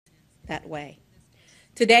that way.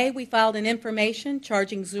 Today, we filed an information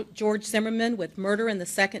charging George Zimmerman with murder in the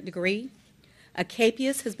second degree. A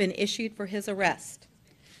capias has been issued for his arrest.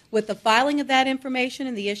 With the filing of that information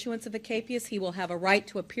and the issuance of a capias, he will have a right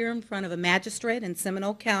to appear in front of a magistrate in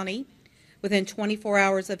Seminole County within 24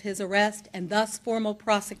 hours of his arrest, and thus formal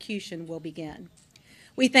prosecution will begin.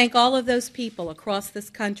 We thank all of those people across this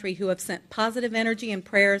country who have sent positive energy and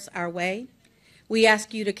prayers our way. We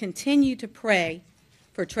ask you to continue to pray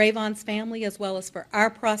for Trayvon's family as well as for our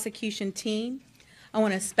prosecution team. I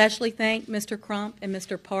want to especially thank Mr. Crump and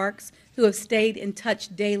Mr. Parks, who have stayed in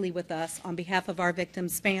touch daily with us on behalf of our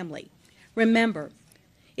victim's family. Remember,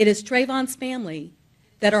 it is Trayvon's family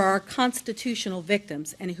that are our constitutional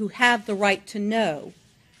victims and who have the right to know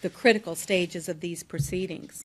the critical stages of these proceedings.